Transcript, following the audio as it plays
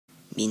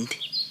Mint,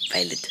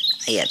 Violet,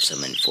 I have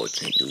some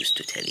unfortunate news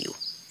to tell you.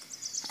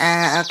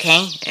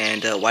 Okay.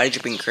 And why did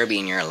you bring Kirby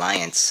in your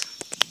alliance?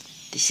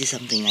 This is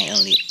something I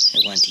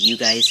want you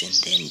guys and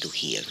them to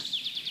hear.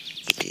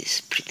 It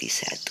is pretty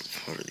sad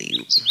for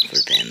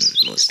them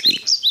mostly.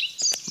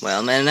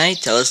 Well, Meta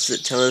Knight, tell us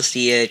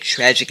the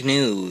tragic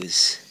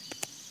news.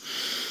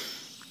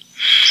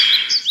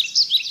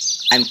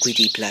 I'm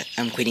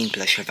quitting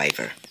Plush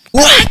Survivor.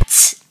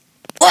 What?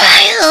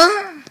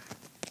 Well...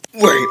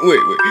 Wait.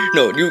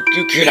 No,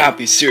 you cannot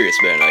be serious,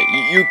 Meta Knight.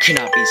 You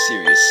cannot be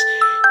serious.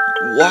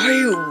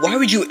 Why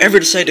would you ever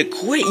decide to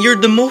quit? You're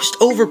the most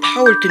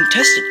overpowered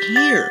contestant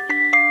here,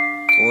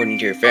 according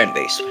to your fan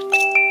base.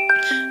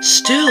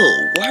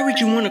 Still, why would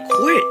you want to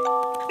quit?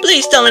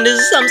 Please tell me this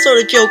is some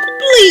sort of joke.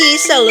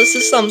 Please tell us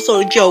this is some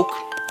sort of joke.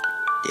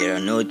 There are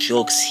no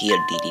jokes here,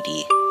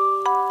 DDD.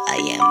 I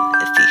am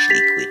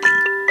officially quitting.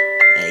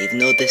 I've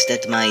noticed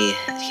that my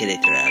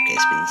character arc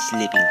has been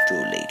slipping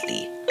through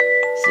lately,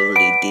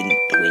 slowly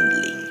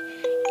dwindling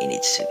in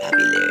its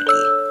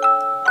popularity,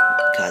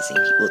 causing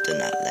people to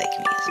not like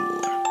me as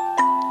more.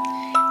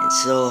 And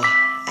so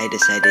I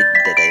decided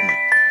that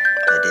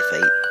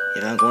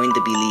if I'm going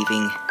to be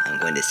leaving, I'm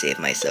going to save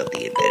myself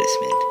the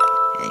embarrassment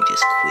and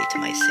just quit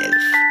myself.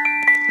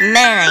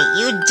 Man,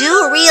 you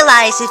do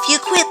realize if you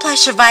quit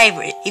Plush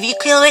Survivor, if you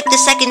quit the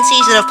second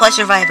season of Plush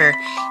Survivor,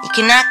 you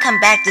cannot come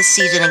back this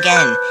season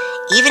again.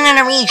 Even in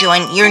a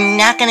rejoin, you're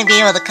not going to be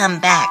able to come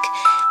back.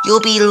 You'll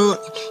be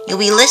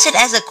listed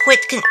as a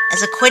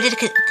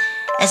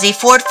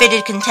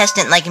forfeited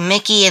contestant like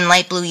Mickey and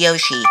Light Blue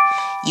Yoshi.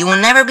 You will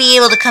never be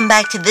able to come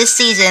back to this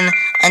season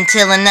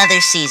until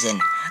another season.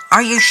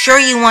 Are you sure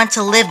you want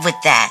to live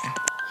with that?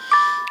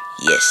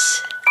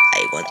 Yes,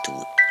 I want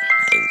to.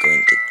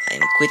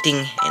 I'm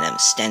quitting and I'm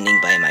standing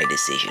by my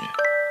decision.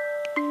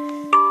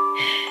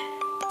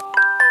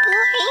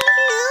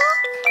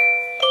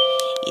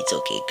 It's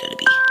okay,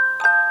 Kirby.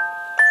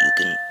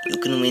 You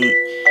can win.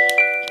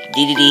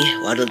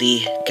 DDD, Waddle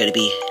Dee,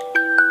 Kirby,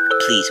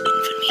 please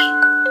win for me.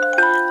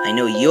 I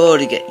know your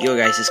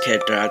guys'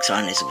 character arcs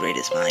aren't as great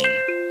as mine,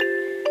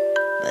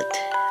 but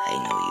I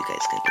know you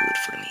guys can do it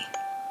for me.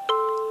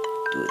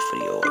 Do it for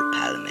your old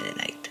pal Meta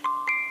Knight.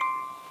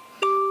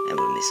 I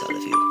will miss all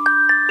of you,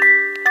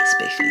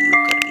 especially you,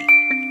 Kirby.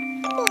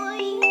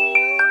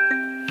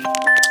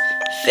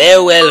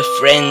 Farewell,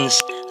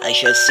 friends. I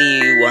shall see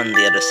you on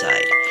the other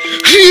side.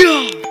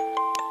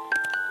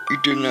 You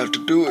didn't have to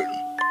do it.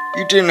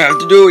 You didn't have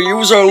to do it. He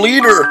was our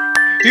leader.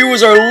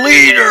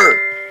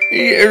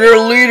 Our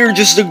leader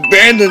just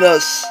abandoned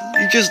us.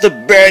 He just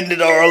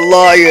abandoned our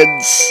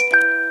alliance.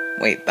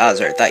 Wait,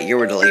 Bowser, I thought you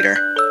were the leader.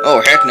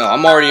 Oh, heck no.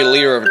 I'm already the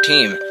leader of a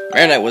team.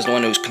 Meta Knight was the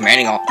one who was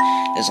commanding all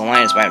his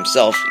alliance by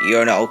himself.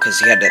 You know, because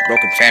he had that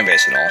broken fan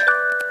base and all.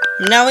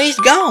 Now he's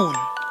gone.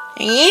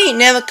 And he ain't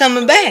never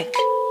coming back.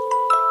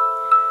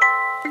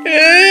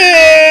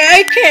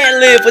 I can't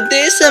live with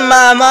this in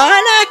my mind.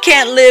 I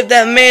can't live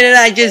that Meta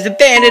Knight just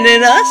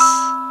abandoning us.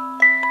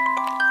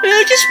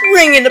 Just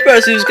bring in the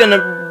person who's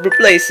gonna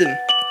replace him.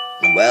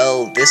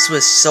 Well, this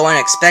was so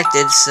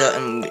unexpected,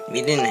 and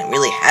we didn't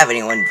really have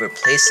anyone to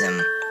replace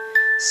him.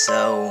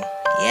 So,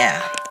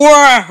 yeah.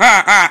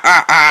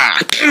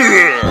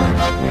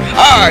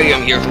 I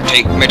am here to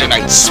take Meta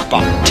Knight's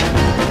spot.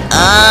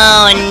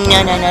 Oh,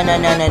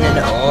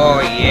 no.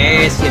 Oh,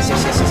 yes.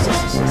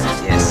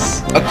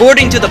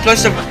 According to the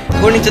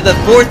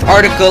fourth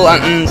article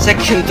on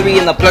Section 3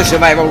 in the Plush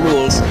Survival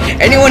Rules,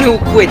 anyone who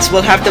quits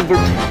will have to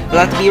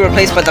be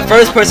replaced by the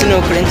first person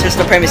who could enter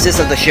the premises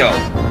of the show,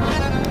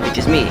 which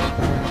is me,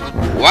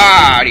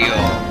 Wario.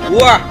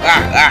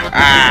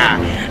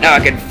 Now I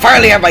can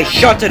finally have my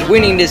shot at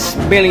winning this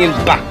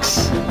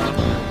 $1,000,000.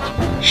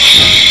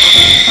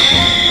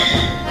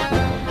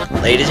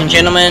 Ladies and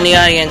gentlemen in the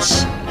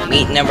audience,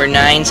 meet number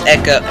 9's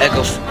Echo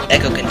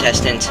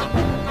contestant,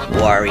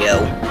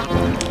 Wario.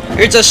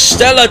 It's a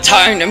stellar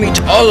time to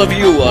meet all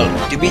again.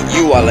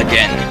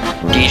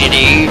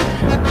 DDD,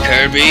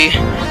 Kirby,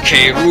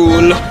 K.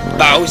 Rool,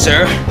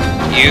 Bowser,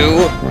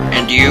 you,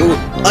 and you.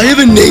 I have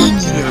a name,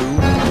 you know.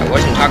 I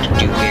wasn't talking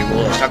to you, K.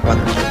 Rool. I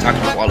was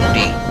talking to Waddle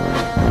Dee.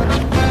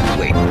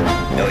 Wait,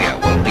 oh yeah,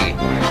 Waddle Dee.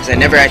 Because I've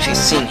never actually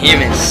seen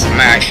him in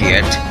Smash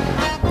yet.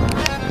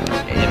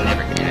 And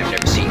I've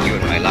never seen you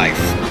in my life.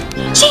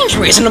 Seems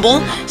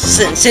reasonable,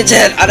 since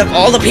out of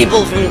all the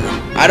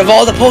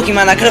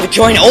Pokemon I could have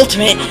joined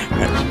Ultimate,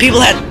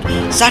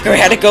 Sakurai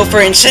had to go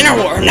for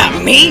Incineroar,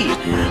 not me.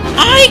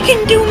 I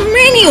can do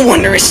many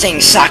wondrous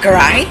things,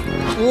 Sakurai.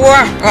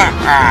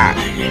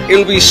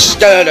 It'll be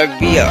stellar to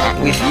be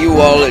with you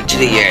all to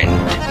the end.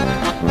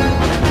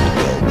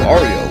 Well,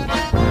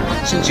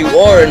 Wario, since you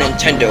are a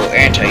Nintendo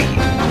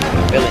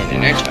villain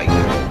and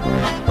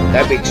anti-hero,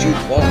 that makes you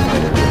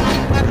qualified.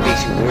 That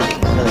makes you worthy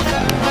and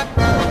qualified.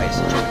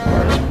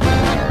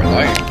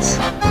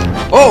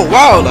 Oh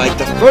wow, like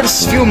the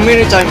first few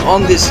minutes I'm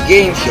on this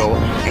game show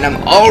and I'm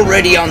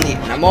already on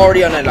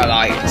an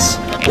alliance.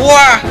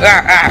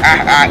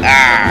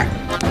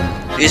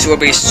 This will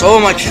be so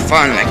much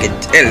fun, I can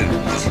tell.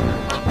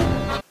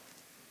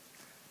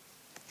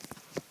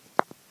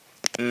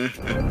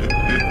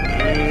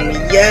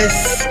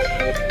 Yes.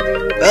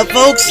 Well,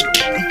 folks,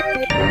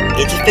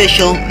 it's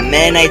official.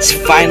 Meta Knight's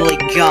finally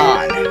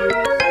gone.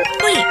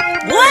 Wait,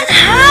 what?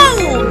 How?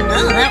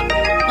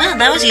 Well,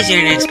 that was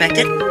easier than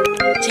expected.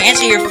 To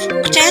answer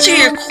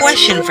your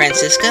question,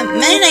 Francisca,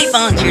 Meta Knight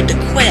volunteered to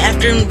quit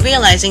after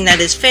realizing that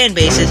his fan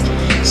base is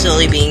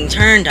slowly being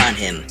turned on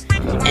him.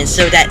 And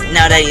so that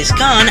now that he's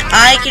gone,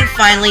 I can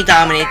finally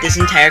dominate this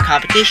entire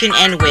competition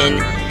and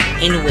win.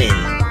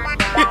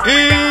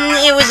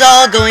 It was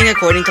all going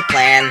according to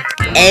plan.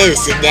 Oh,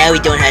 so now we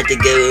don't have to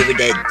go over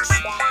the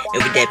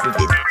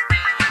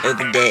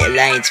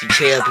Alliance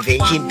Betrayal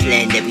Prevention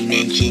Plan that we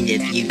mentioned a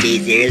few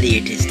days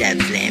earlier to stop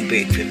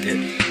Flamberg from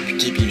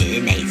keeping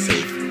Meta Knight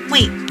safe.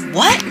 Wait,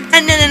 what?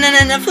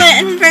 No,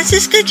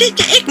 Francisco, just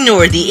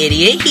ignore the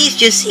idiot.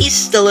 He's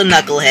still a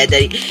knucklehead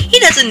that he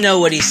doesn't know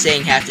what he's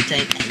saying half the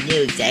time. I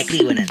know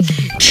exactly what I'm...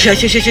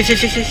 Shush. You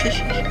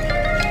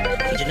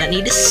do not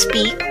need to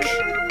speak.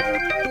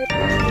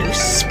 No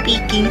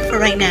speaking for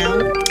right now.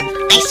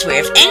 I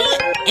swear,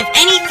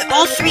 if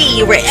all three of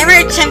you were ever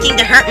attempting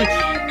to hurt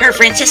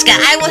Francisca,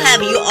 I will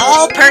have you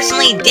all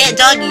personally dead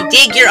dog you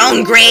dig your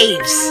own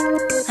graves.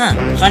 Huh,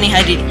 funny how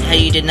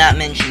you did not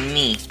mention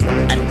me.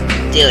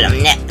 Dude,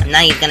 I'm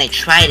not even gonna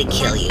try to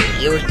kill you.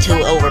 You were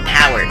too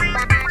overpowered.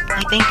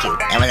 I thank you.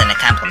 That wasn't a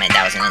compliment,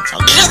 that was an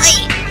insult.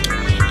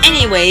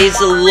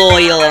 Anyways,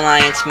 loyal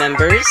Alliance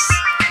members,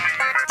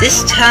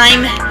 this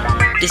time,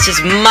 this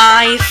is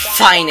my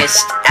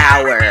finest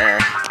hour.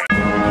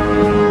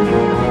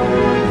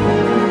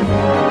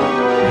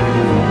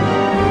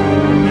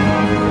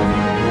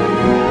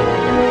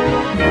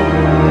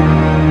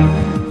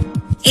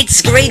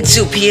 It's great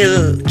to be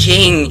a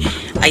king.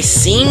 I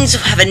seem to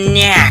have a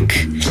knack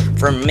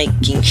for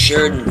making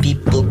sure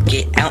people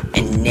get out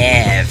and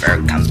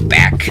never come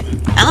back.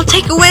 I'll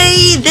take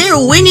away their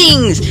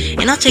winnings,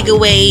 and I'll take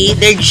away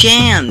their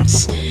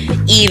jams.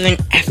 Even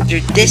after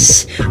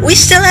this, we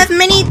still have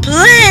many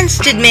plans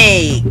to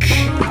make.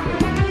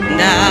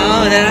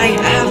 Now that I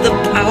have the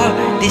power,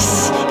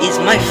 this is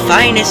my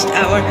finest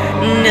hour.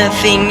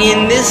 Nothing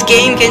in this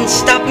game can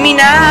stop me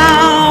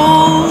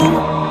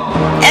now.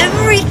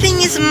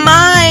 Everything is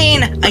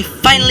mine! I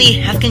finally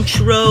have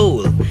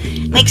control.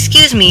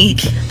 Excuse me,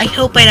 I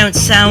hope I don't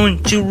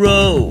sound too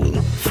roll.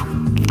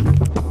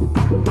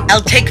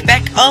 I'll take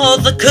back all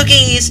the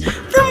cookies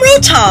from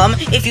Rotom,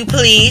 if you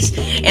please,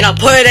 and I'll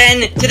put an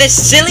end to this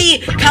silly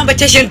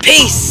competition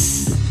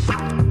piece.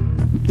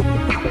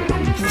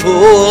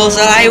 Fools,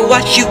 I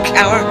watch you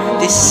cower.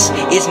 This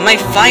is my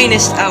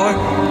finest hour.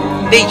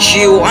 Bait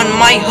you on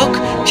my hook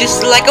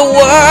just like a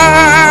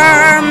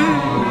worm.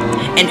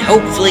 And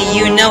hopefully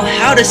you know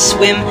how to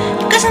swim,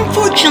 because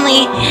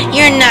unfortunately,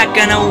 you're not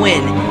gonna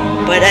win.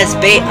 But as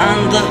bait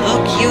on the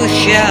hook, you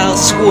shall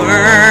squirm.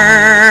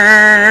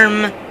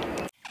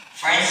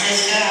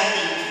 Francisca,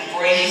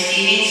 for A.J.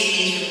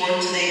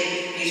 Stevens,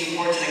 please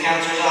report to the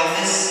counselor's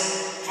office.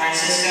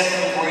 Francisca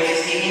from the A.J.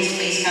 Stevens,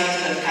 please come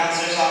to the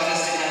counselor's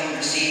office to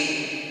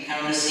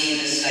come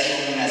receive this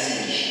special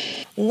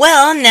message.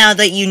 Well, now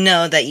that you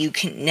know that you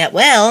can't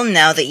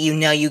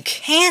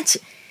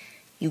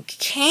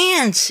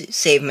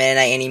save Meta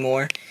Knight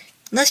anymore.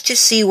 Let's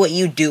just see what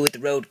you do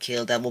with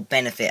roadkill that will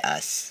benefit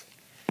us.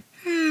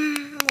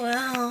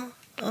 Well,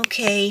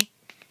 okay.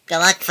 Good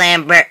luck,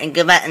 Flambert, and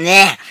good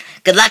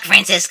luck,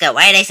 Francisco.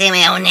 Why did I say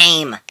my own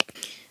name?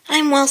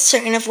 I'm well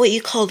certain of what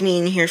you called me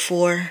in here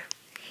for.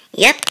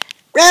 Yep,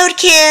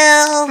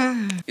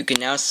 roadkill! You can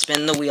now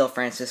spin the wheel,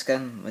 Francisca.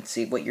 Let's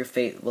see where your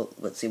fate lies.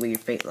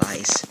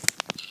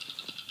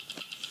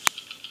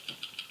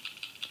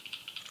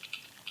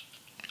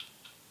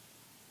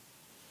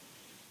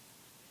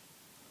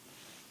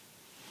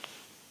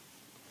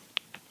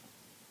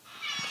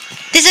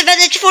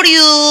 Disadvantage for you!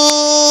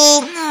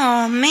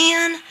 Oh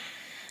man.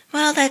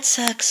 Well, that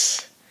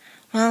sucks.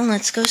 Well,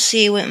 let's go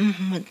see what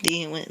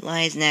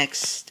lies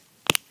next.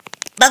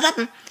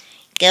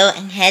 Go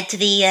and head to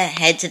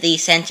the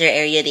center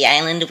area of the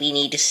island. We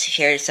need to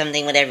share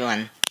something with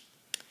everyone.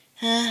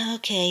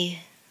 Okay.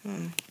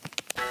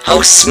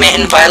 Oh,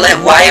 Smitten Violet,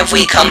 why have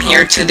we come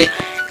here to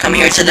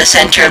the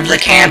center of the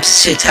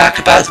camps to talk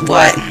about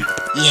what?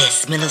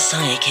 Yes,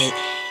 Metasonic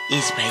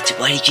is right.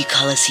 Why did you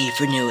call us here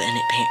for no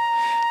apparent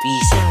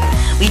reason?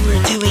 We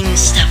were doing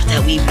stuff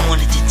that we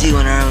wanted to do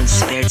in our own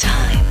spare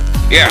time.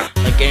 Yeah,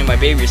 like getting my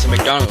baby some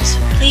McDonald's.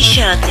 Please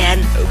shut up, Dad.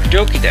 Okie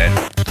dokie, Dad.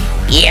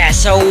 Yeah,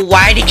 so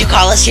why did you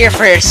call us here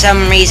for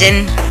some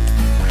reason?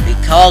 We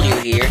called you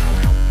here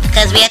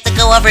because we have to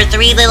go over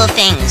 3 little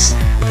things.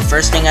 The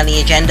first thing on the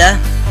agenda,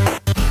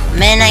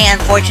 Meta Knight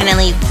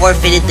unfortunately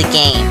forfeited the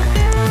game.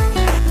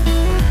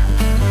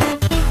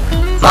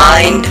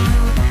 Mind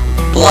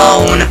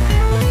blown.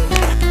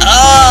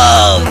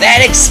 Oh,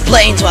 that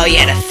explains why we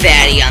had a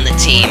fatty on the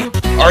team.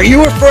 Are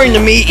you referring to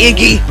me,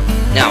 Iggy?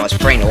 No, I was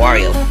referring to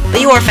Wario.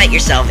 But you forfeit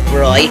yourself,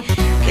 Roy.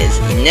 Because,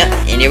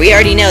 and we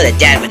already know that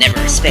Dad would never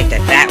respect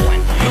that fat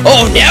one.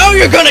 Oh, now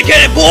you're gonna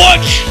get it,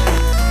 Butch!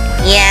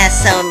 Yeah,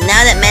 so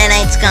now that Meta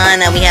Knight's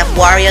gone, we have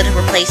Wario to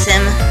replace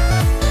him.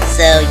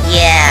 So,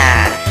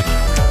 yeah.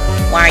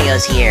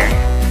 Wario's here.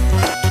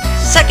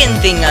 Second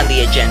thing on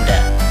the agenda,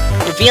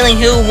 revealing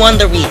who won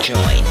the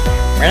rejoin.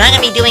 We're not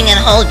gonna be doing a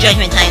whole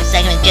Judgment Time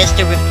segment just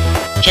to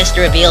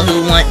reveal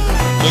who won,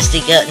 just to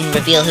go and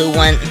reveal who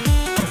won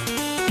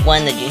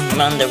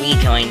the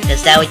rejoin,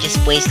 because that would just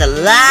waste a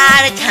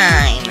lot of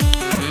time.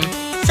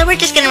 So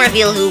we're just gonna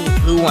reveal who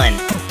won.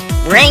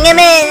 Bring him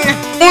in!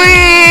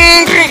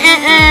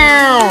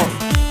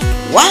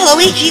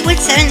 Waluigi with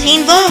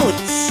 17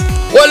 votes!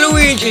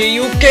 Waluigi,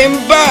 you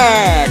came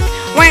back!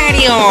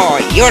 Wario,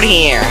 you're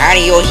here. How are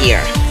you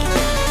here?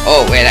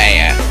 Oh, well,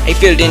 I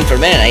filled in for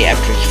Meta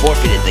after he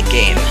forfeited the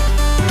game.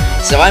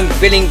 So I'm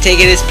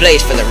taking his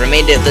place for the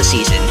remainder of the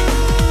season.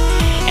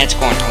 It's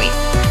going to be.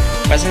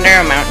 Wasn't there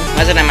a mountain?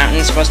 Wasn't a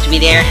mountain supposed to be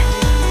there?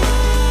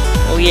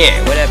 Oh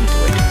yeah, what happened to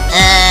it?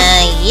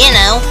 You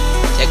know.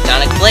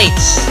 Tectonic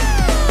plates.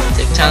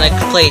 Tectonic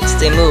plates,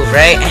 they move,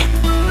 right?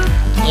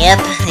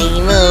 Yep,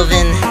 they move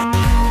and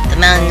the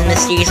mountain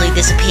mysteriously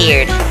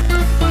disappeared.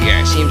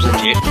 Yeah, seems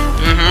legit.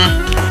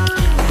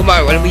 Come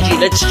on, Waluigi,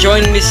 let's go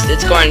on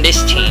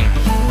this team.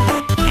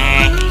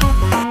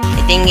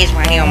 The thing is,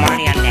 Wario and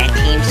Mario on that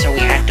team, so we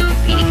have to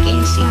compete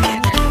against each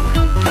other.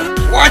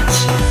 What?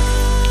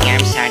 Yeah,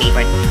 I'm sorry,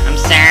 but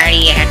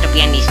I have to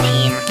be on this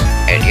team.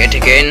 And yet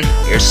again,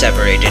 you're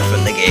separated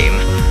from the game.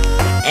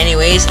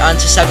 Anyways, on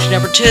to subject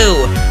number 2.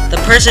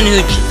 The person who,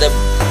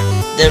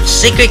 the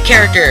secret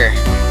character.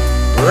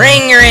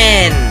 Bring her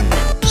in!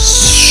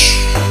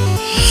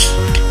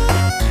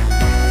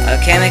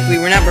 Okay, Mick, we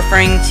were not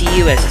referring to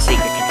you as a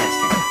secret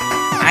contestant.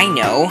 I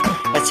know,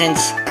 but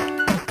since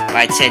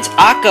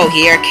Akko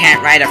here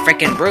can't ride a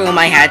frickin' broom,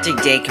 I had to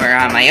take her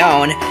on my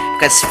own,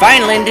 because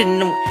Fineland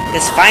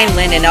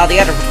and all the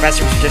other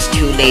professors were just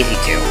too lazy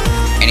to.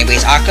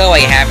 Anyways, Akko,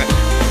 I have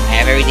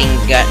everything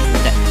got.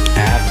 I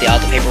have all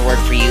the paperwork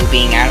for you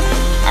being out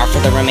for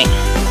the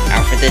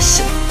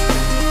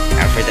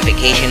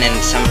vacation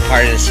and some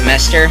part of the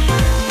semester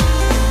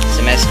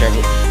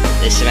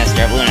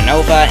of Luna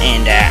Nova,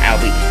 and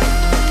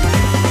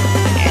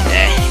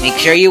make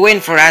sure you win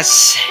for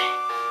us.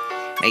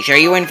 Make sure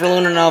you win for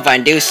Luna Nova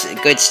and do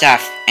good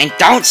stuff, and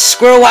don't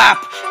screw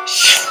up.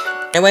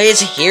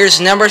 Anyways, here's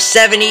number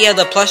 70 of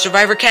the Plush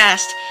Survivor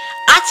cast,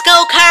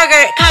 Atsuko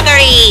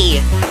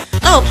Kagari!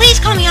 Oh, please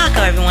call me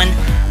Akko, everyone.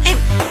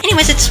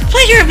 Anyways, it's a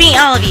pleasure meeting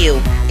all of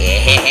you.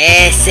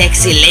 Yeah,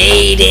 sexy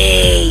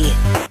lady.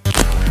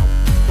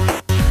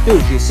 Ooh,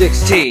 she's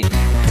 16.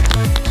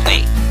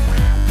 Wait,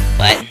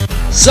 what?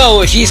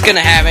 So if she's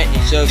gonna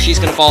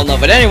fall in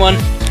love with anyone,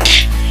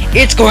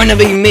 it's going to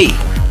be me.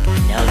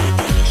 No, you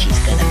think she's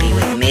gonna be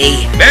with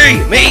me?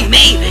 Me.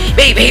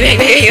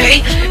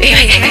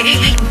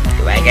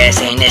 Do I gotta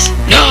say this?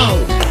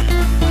 No!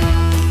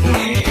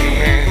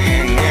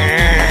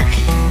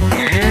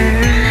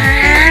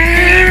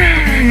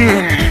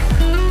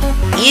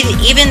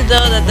 Even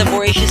though that the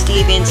Voracious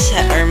Deviants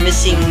are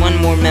missing one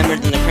more member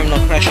than the Criminal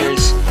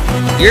Crushers,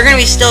 you're gonna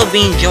be still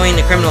joining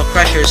the Criminal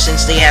Crushers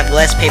since they have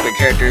less paper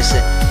characters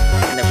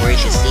than the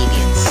Voracious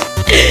Deviants.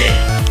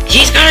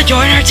 She's gonna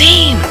join our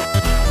team!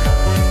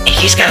 And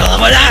she's gonna love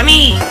without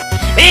me!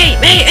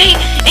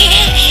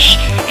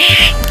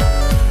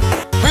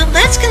 Well,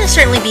 that's gonna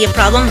certainly be a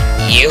problem.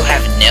 You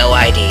have no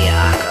idea,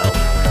 Akko.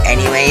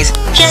 Anyways,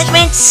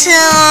 Judgment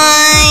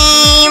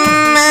Time!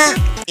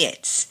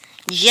 It's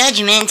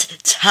Judgment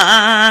Time!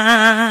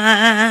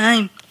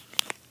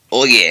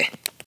 Oh yeah.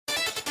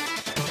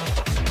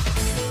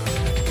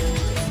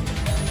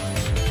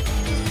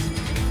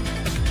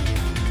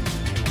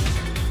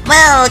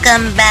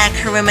 Welcome back,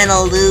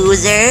 criminal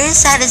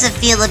losers. How does it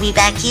feel to be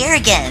back here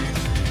again?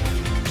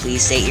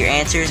 Please state your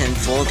answers in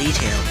full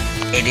detail.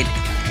 Edit.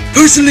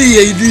 Personally,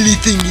 I really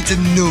think it's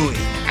annoying.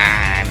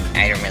 I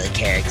don't really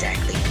care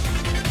exactly.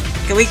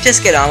 Can we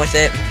just get on with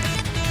it?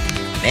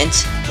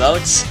 Mint,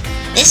 votes?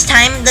 This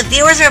time, the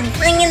viewers are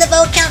bringing the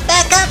vote count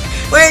back up.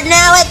 We're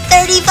now at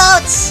 30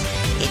 votes.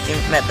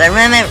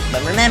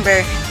 But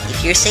remember,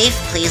 if you're safe,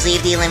 please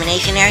leave the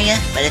elimination area.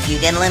 But if you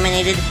get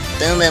eliminated,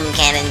 boom boom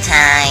cannon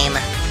time.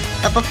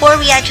 But before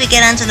we actually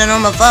get onto the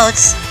normal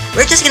votes,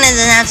 we're just gonna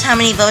announce how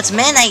many votes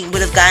Meta Knight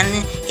would have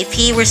gotten if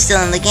he were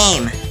still in the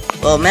game.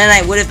 Well, Meta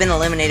Knight would have been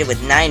eliminated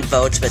with 9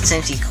 votes, but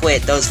since he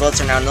quit, those votes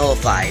are now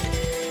nullified.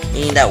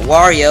 Meaning that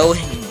Wario's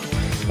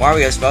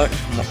vote,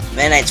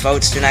 Meta Knight's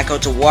votes do not go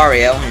to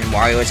Wario, and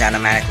Wario is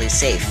automatically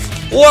safe.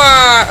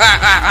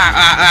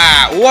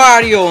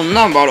 Wario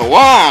number 1!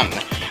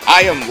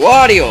 I am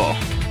Wario,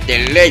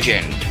 the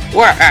legend.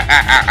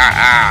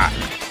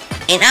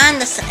 And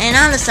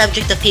on the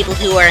subject of people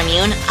who are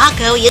immune,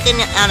 Akko, you can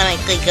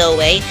automatically go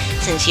away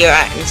since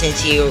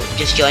you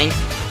just joined.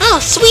 Oh,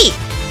 sweet!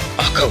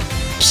 Akko,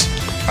 psst,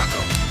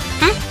 Akko.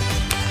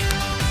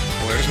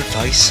 Word of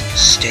advice,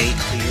 stay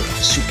clear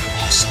of Super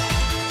Awesome.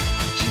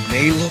 He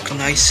may look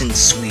nice and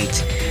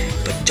sweet,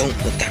 but don't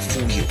let that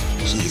fool you.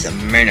 He is a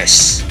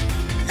menace.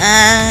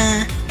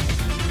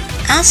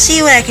 I'll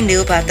see what I can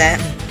do about that.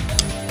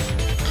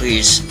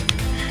 Please,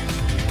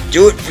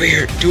 do it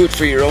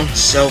for your own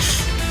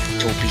self.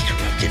 Don't be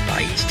corrupted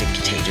by his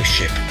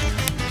dictatorship.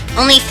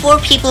 Only 4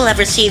 people have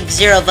received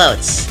 0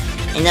 votes.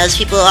 And those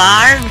people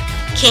are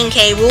King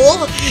K.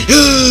 Rool,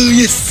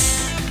 Yes!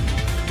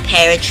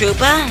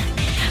 Paratrooper,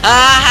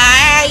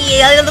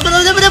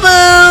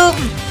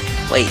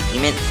 Wait,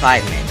 you meant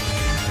 5 men.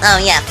 oh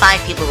yeah,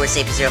 5 people were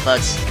safe with 0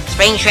 votes.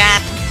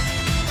 Springtrap,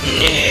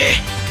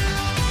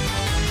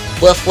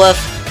 Woof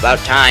Woof, About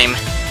time.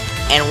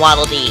 and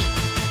Waddle Dee.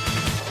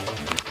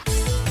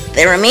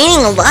 The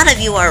remaining lot of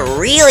you are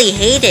really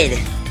hated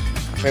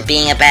for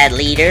being a bad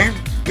leader,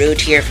 rude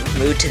to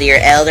your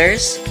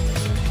elders,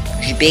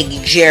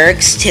 big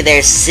jerks to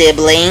their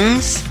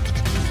siblings,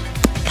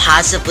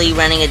 possibly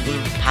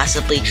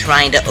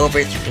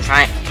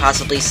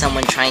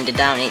someone trying to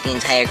dominate the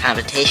entire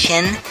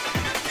competition.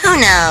 Who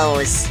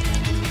knows?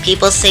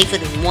 People safe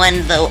with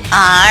 1 vote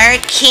are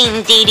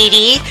King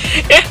DDD,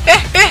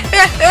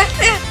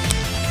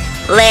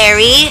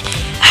 Larry,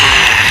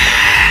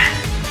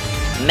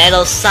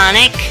 Metal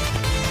Sonic,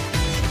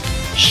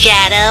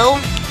 Shadow,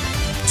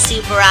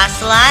 Super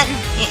Ocelot,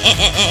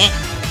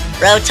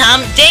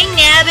 Rotom, Dang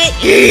Nabbit,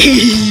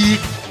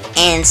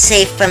 and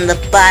safe from the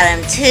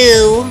bottom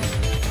 2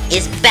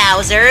 is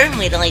Bowser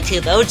with only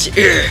 2 votes,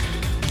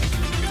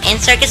 and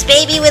Circus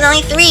Baby with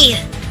only 3.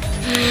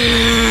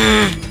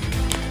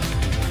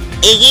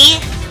 Iggy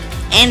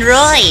and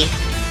Roy,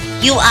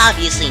 you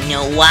obviously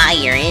know why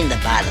you're in the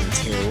bottom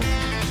 2.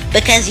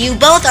 Because you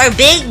both are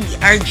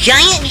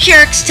giant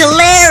jerks to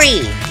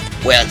Larry.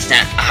 Well, it's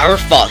not our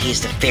fault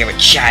he's the favorite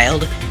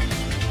child.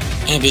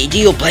 And do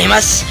you blame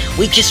us?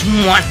 We just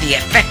want the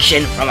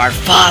affection from our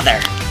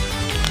father.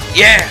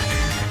 Yeah,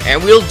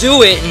 and we'll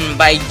do it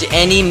by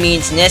any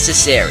means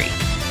necessary.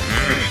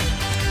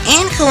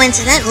 And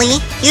coincidentally,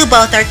 you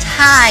both are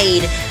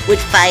tied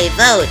with 5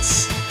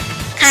 votes.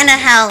 Kinda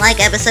how like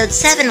episode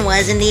 7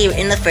 was in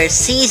the first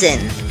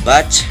season.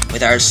 But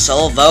with our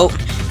sole vote,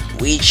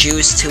 we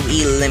choose to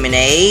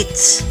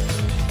eliminate...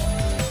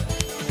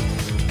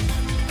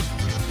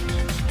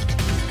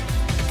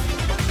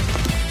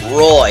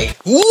 Roy.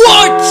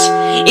 What?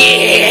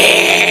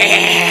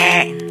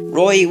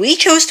 Roy, we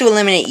chose to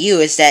eliminate you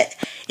is that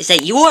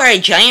you are a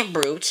giant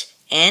brute,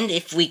 and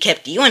if we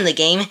kept you in the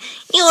game,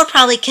 you would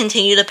probably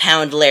continue to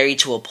pound Larry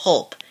to a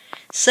pulp.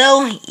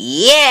 So,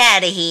 yeah,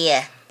 out of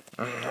here.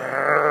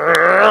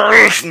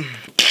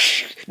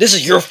 This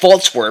is your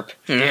fault, Swerp.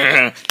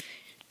 As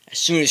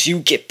soon as you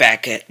get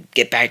back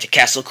to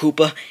Castle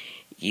Koopa,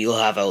 you'll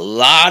have a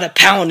lot of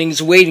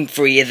poundings waiting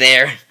for you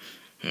there.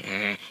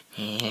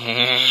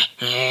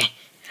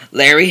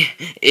 Larry,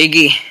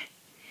 Iggy,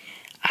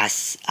 I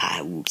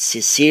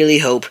sincerely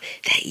hope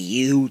that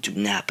you do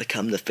not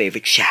become the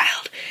favorite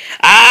child.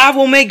 I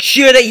will make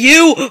sure that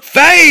you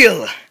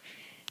fail.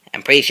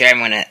 I'm pretty sure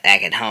everyone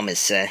back at home is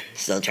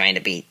still trying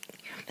to beat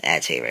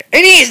Dad's favorite.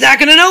 And he's not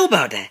going to know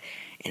about that.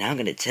 And I'm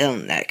going to tell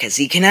him that because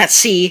he cannot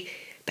see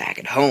back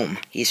at home.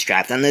 He's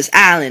trapped on this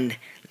island,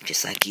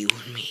 just like you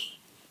and me.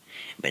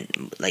 But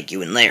like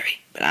you and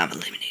Larry. But I'm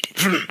eliminated.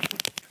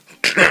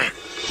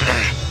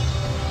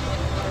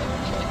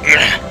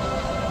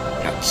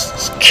 Now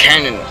this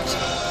cannon is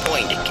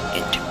going to get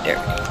into there.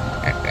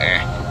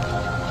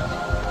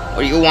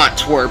 What do you want,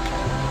 Twerp?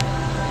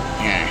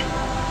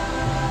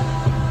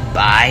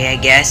 Bye, I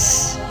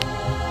guess.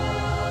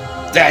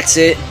 That's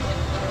it.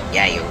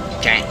 Yeah, you're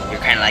kind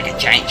of like a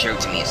giant jerk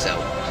to me, so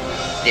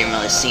didn't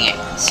really see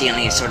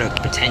any sort of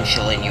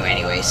potential in you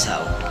anyway.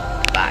 So,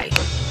 bye.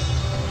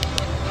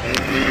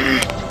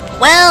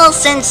 Well,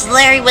 since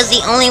Larry was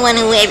the only one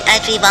who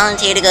actually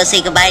volunteered to go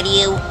say goodbye to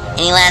you,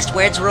 any last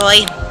words,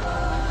 Roy?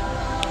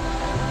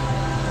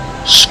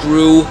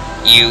 Screw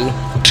you,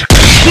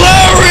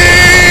 Larry!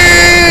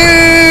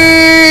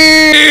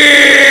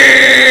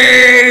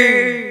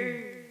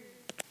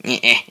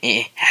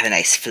 Have a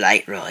nice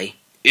flight, Roy.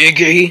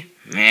 Iggy.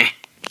 Meh.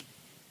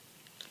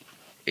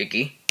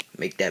 Iggy,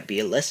 make that be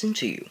a lesson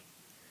to you.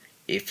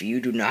 If you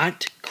do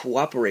not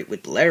cooperate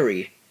with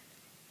Larry,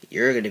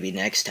 you're gonna be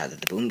next out of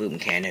the Boom Boom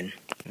Cannon.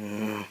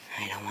 I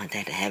don't want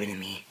that to happen to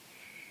me.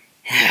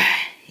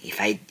 If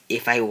I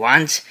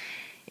want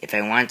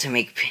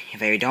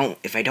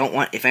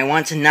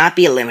to not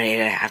be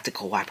eliminated, I have to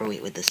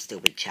cooperate with the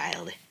stupid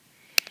child.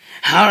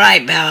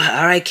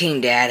 Alright,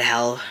 King Dad,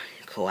 I'll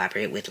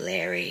cooperate with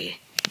Larry.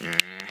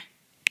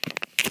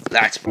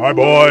 That's my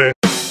boy.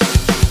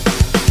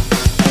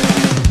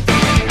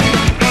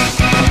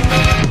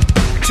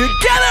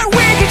 Together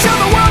we can show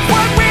the world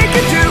what we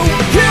can do.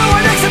 You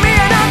are next to me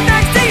and I'm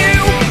next to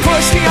you.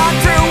 Push me on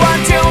through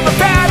until the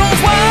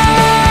battle's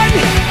won.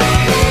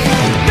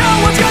 No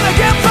one's gonna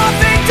give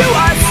nothing to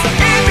us.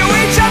 Into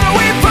each other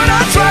we put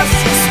our trust.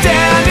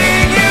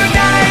 Standing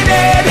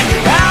united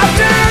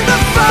after the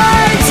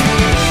fight.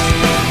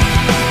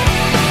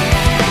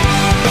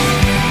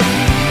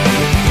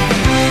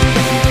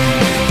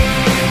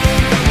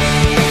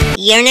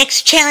 Your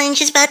next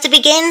challenge is about to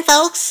begin,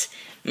 folks.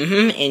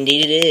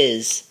 indeed it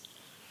is.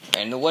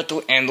 And what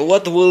will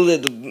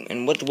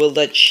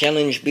that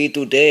challenge be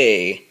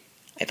today?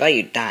 I thought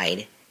you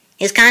died.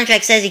 His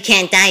contract says he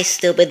can't die,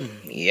 stupid.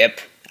 Yep,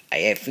 I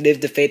have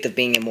lived the fate of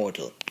being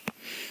immortal.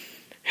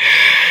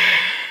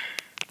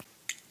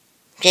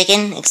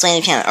 Chicken,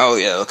 explain the challenge. Oh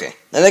yeah, okay.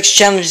 The next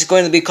challenge is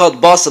going to be called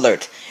Boss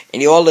Alert,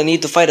 and you all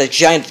need to fight a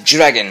giant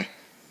dragon.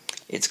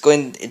 It's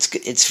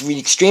really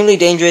extremely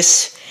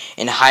dangerous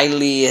and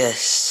highly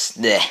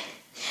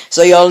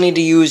so you all need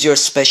to use your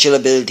special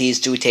abilities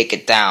to take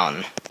it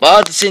down.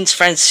 But since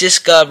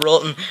Francisca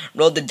rolled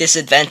the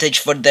disadvantage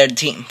for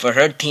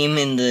her team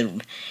in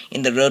the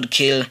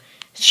roadkill,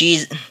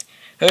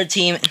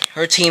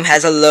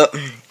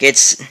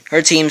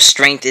 her team's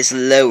strength is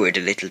lowered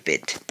a little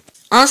bit.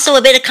 Also,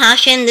 a bit of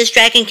caution, this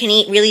dragon can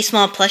eat really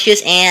small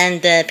plushes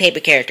and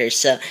paper characters,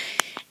 so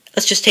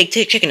let's just take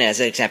chicken as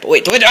an example.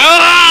 Wait,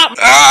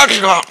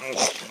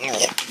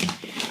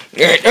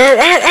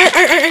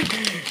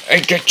 I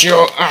get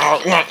you.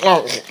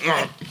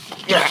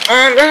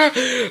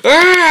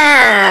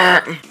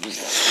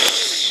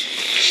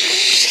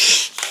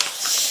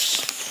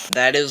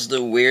 That is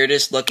the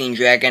weirdest looking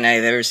dragon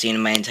I've ever seen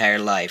in my entire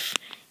life.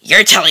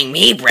 You're telling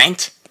me,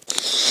 Brent?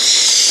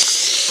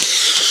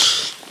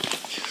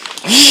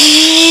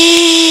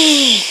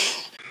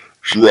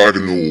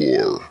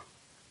 Dragonor.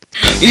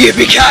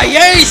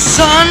 Yippee-ki-yay,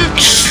 son!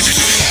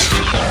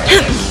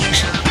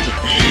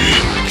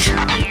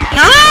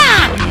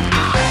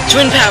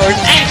 Twin powers,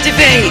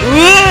 activate!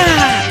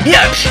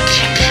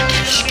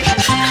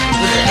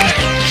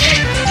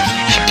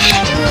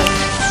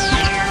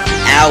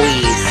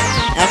 Owies.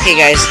 Okay,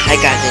 guys, I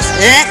got this.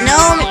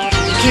 No,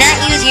 you cannot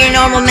use your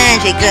normal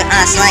magic,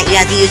 Slime. You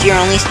have to use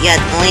only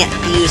have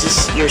to use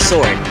your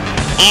sword.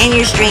 And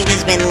your strength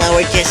has been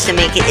lowered just to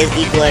make it as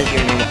equal as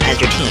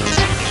your team.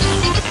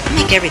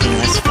 Make everything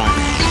less fun.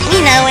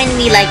 We know, and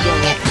we like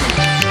doing it.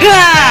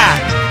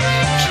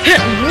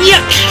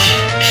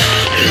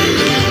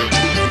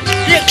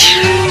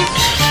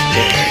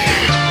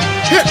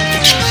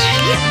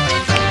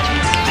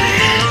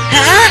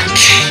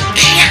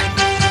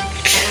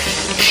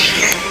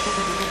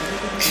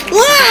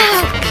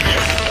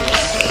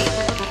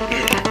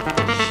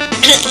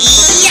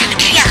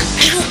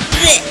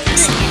 Take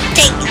this.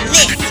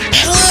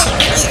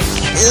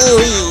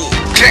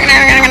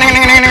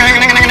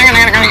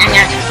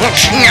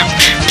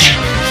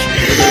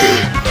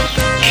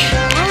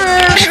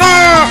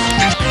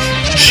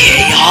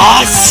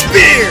 Chaos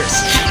Spears!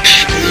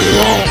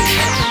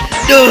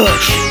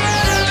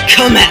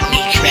 Come at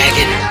me,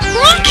 dragon!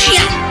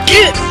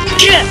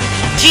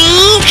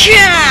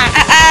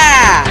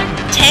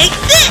 Take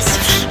this!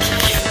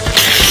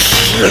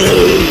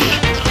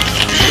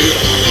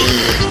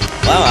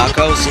 Wow,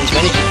 Akko, since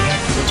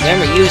when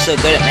were you so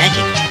good at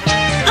magic?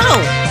 Oh,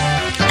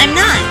 I'm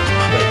not.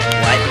 Wait,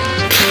 what?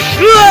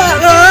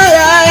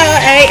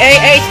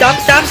 Hey, stop!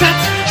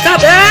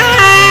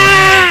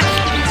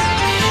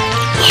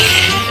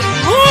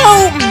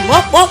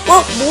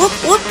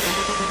 Whoop.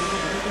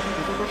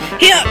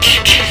 Here!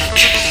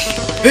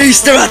 Hey,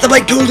 stare out of my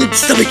golden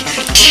stomach!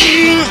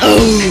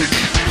 Oh!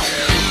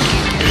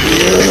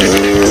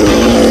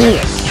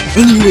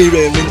 Anyway,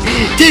 Raymond,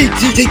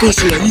 take us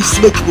around, you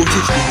smoke more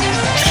tasty.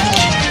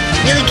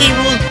 Really,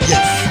 K-Rool?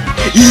 Yes.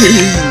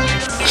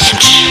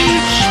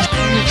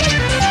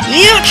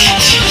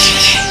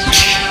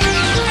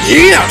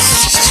 Yes!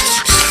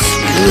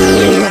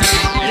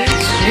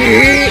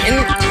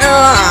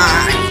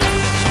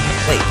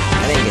 Wait,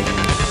 I didn't get it.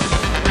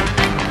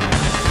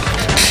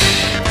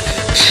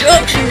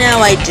 Now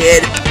I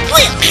did.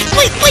 Wait.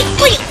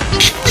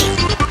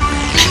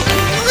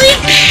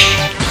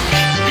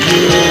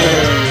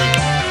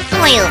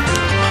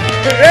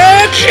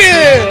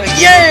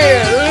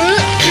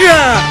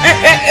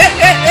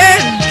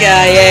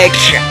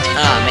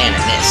 Oh man, I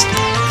missed.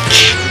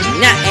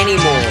 Not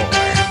anymore.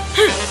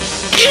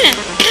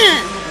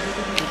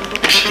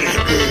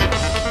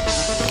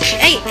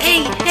 Hey,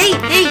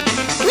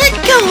 let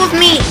go of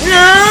me!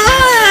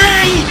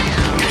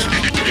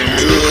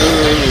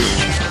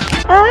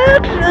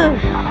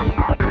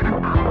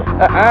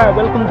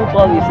 Welcome to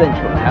Poly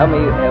Central. How may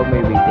we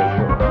take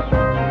your order?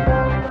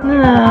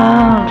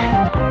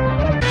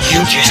 You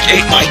just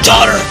ate my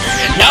daughter!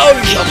 Now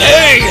you'll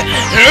pay!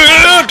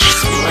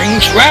 Spring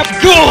trap,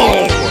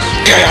 go!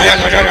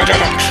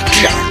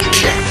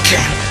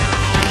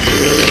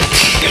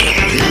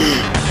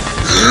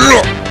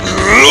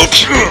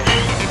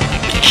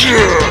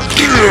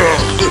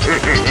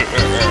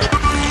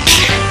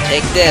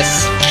 Take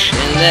this,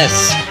 and this,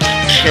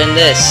 and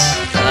this.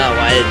 Oh,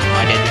 why did we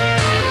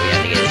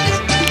have to get this?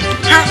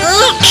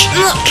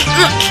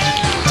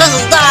 This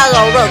is not a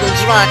road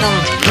dragon.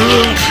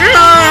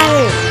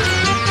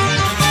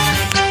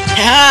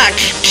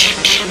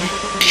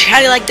 How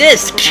do you like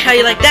this? How do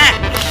you like that?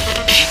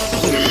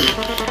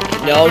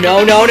 No. No,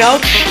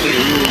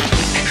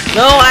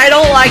 I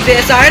don't like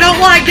this. No.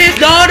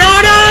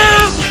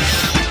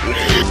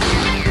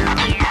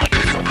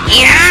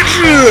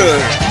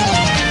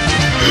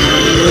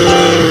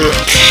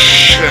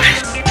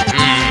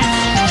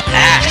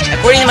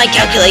 According to my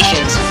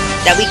calculations,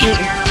 that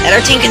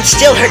our team can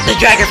still hurt the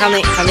dragon from the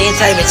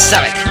inside of its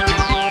stomach.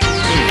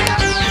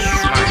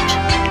 Smart.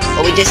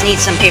 But we just need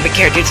some favorite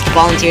characters to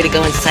volunteer to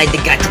go inside the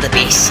gut of the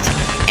beast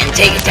and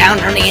take it down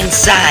from the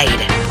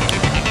inside.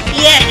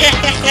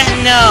 Yeah,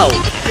 no.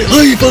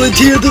 I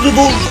volunteer to the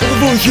vote for the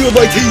volunteer of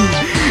my team.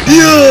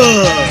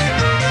 Yeah.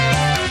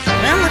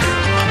 Well,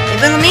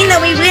 it will mean that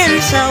we win,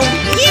 so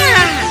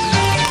yeah.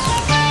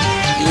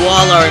 You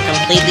all are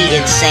completely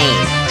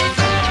insane.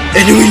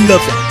 And we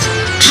love it.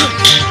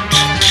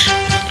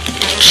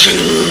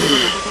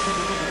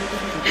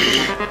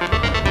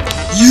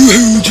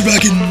 Yoo-hoo,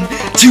 dragon!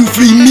 2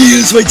 free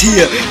meals right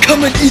here!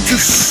 Come and eat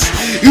us!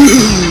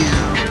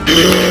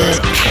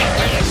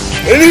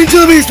 And into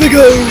the beast we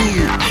go!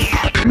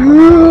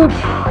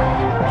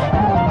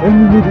 And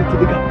we made it to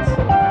the guts.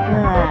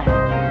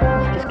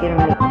 It's just giving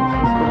me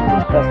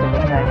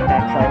festival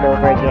flashbacks all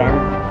over again.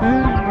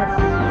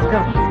 Let's go.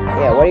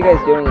 Yeah, what are you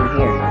guys doing in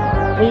here?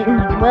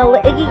 Well,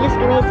 Iggy just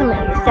gave me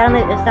some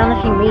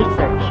astonishing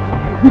research.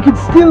 We can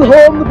still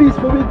harm the beast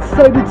from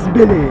inside its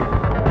belly.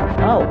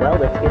 Oh, well,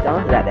 let's get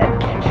on to that then.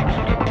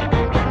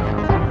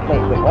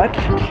 Wait, what?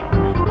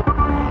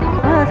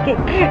 Well, let's get.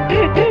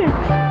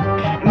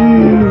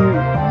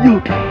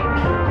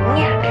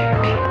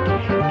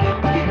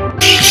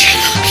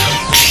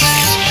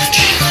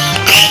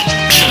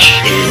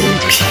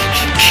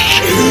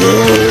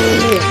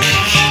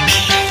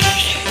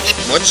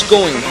 What's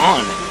going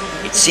on?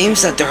 It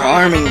seems that they're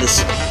harming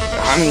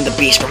the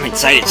beast from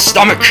inside its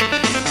stomach.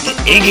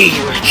 Iggy,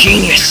 you're a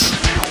genius.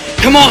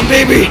 Come on,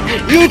 baby!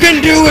 You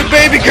can do it,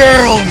 baby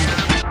girl!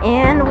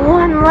 And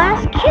one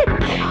last kick.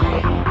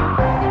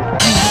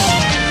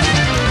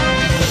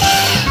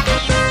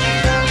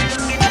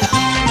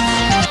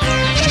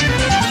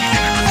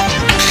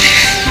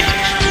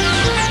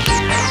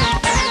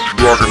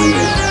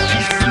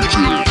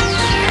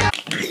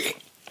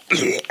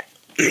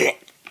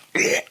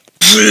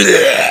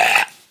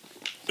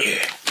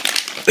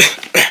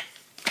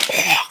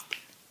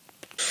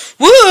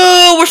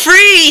 Woo! We're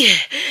free!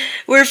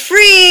 We're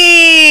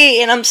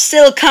free! And I'm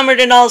still covered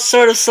in all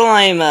sort of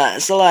saliva.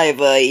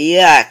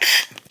 Yuck.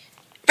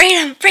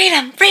 Freedom,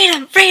 freedom,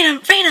 freedom, freedom,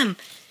 freedom.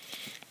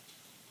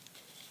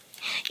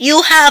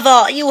 You have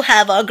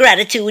our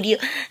gratitude, you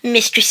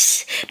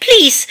mistress.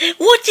 Please,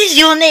 what is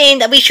your name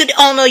that we should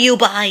honor you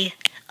by?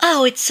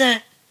 Oh, it's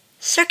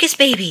Circus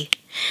Baby.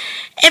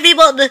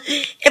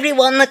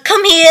 Everyone,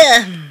 come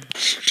here.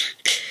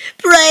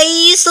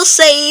 Praise the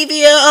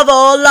savior of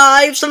all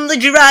lives from the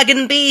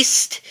dragon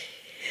beast.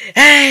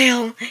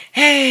 Hail,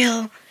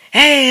 hail,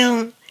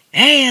 hail,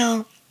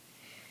 hail.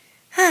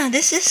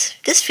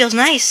 This feels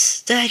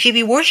nice to actually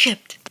be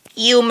worshipped.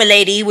 You,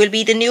 milady, will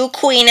be the new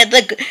queen of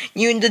the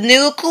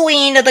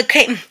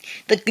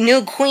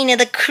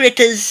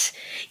critters.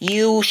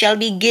 You shall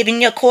be given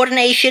your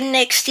coronation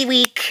next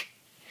week.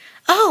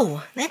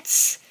 Oh,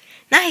 that's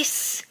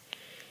nice.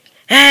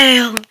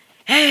 Hail,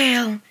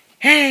 hail,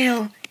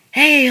 hail,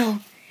 hail,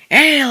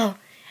 hail,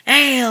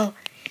 hail.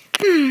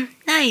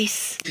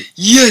 Nice.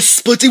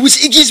 Yes, but it was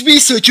Iggy's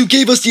research who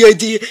gave us the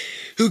idea.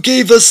 Who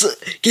gave us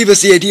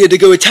the idea to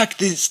go attack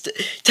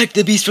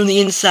the beast from the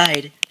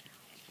inside.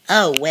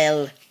 Oh,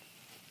 well.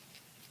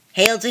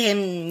 Hail to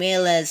him,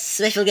 well,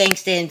 special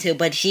thanks to him too,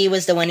 but she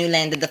was the one who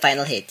landed the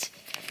final hit.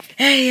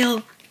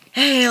 Hail,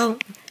 hail,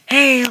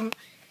 hail,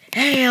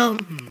 hail.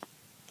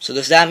 So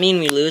does that mean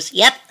we lose?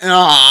 Yep.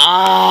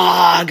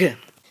 Ugh.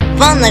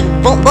 Vote in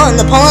the poll in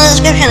the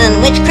description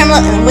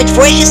on which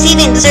voice you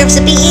deserves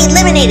to be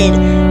eliminated.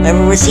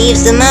 Whoever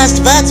receives the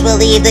most votes will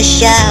leave the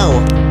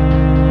show.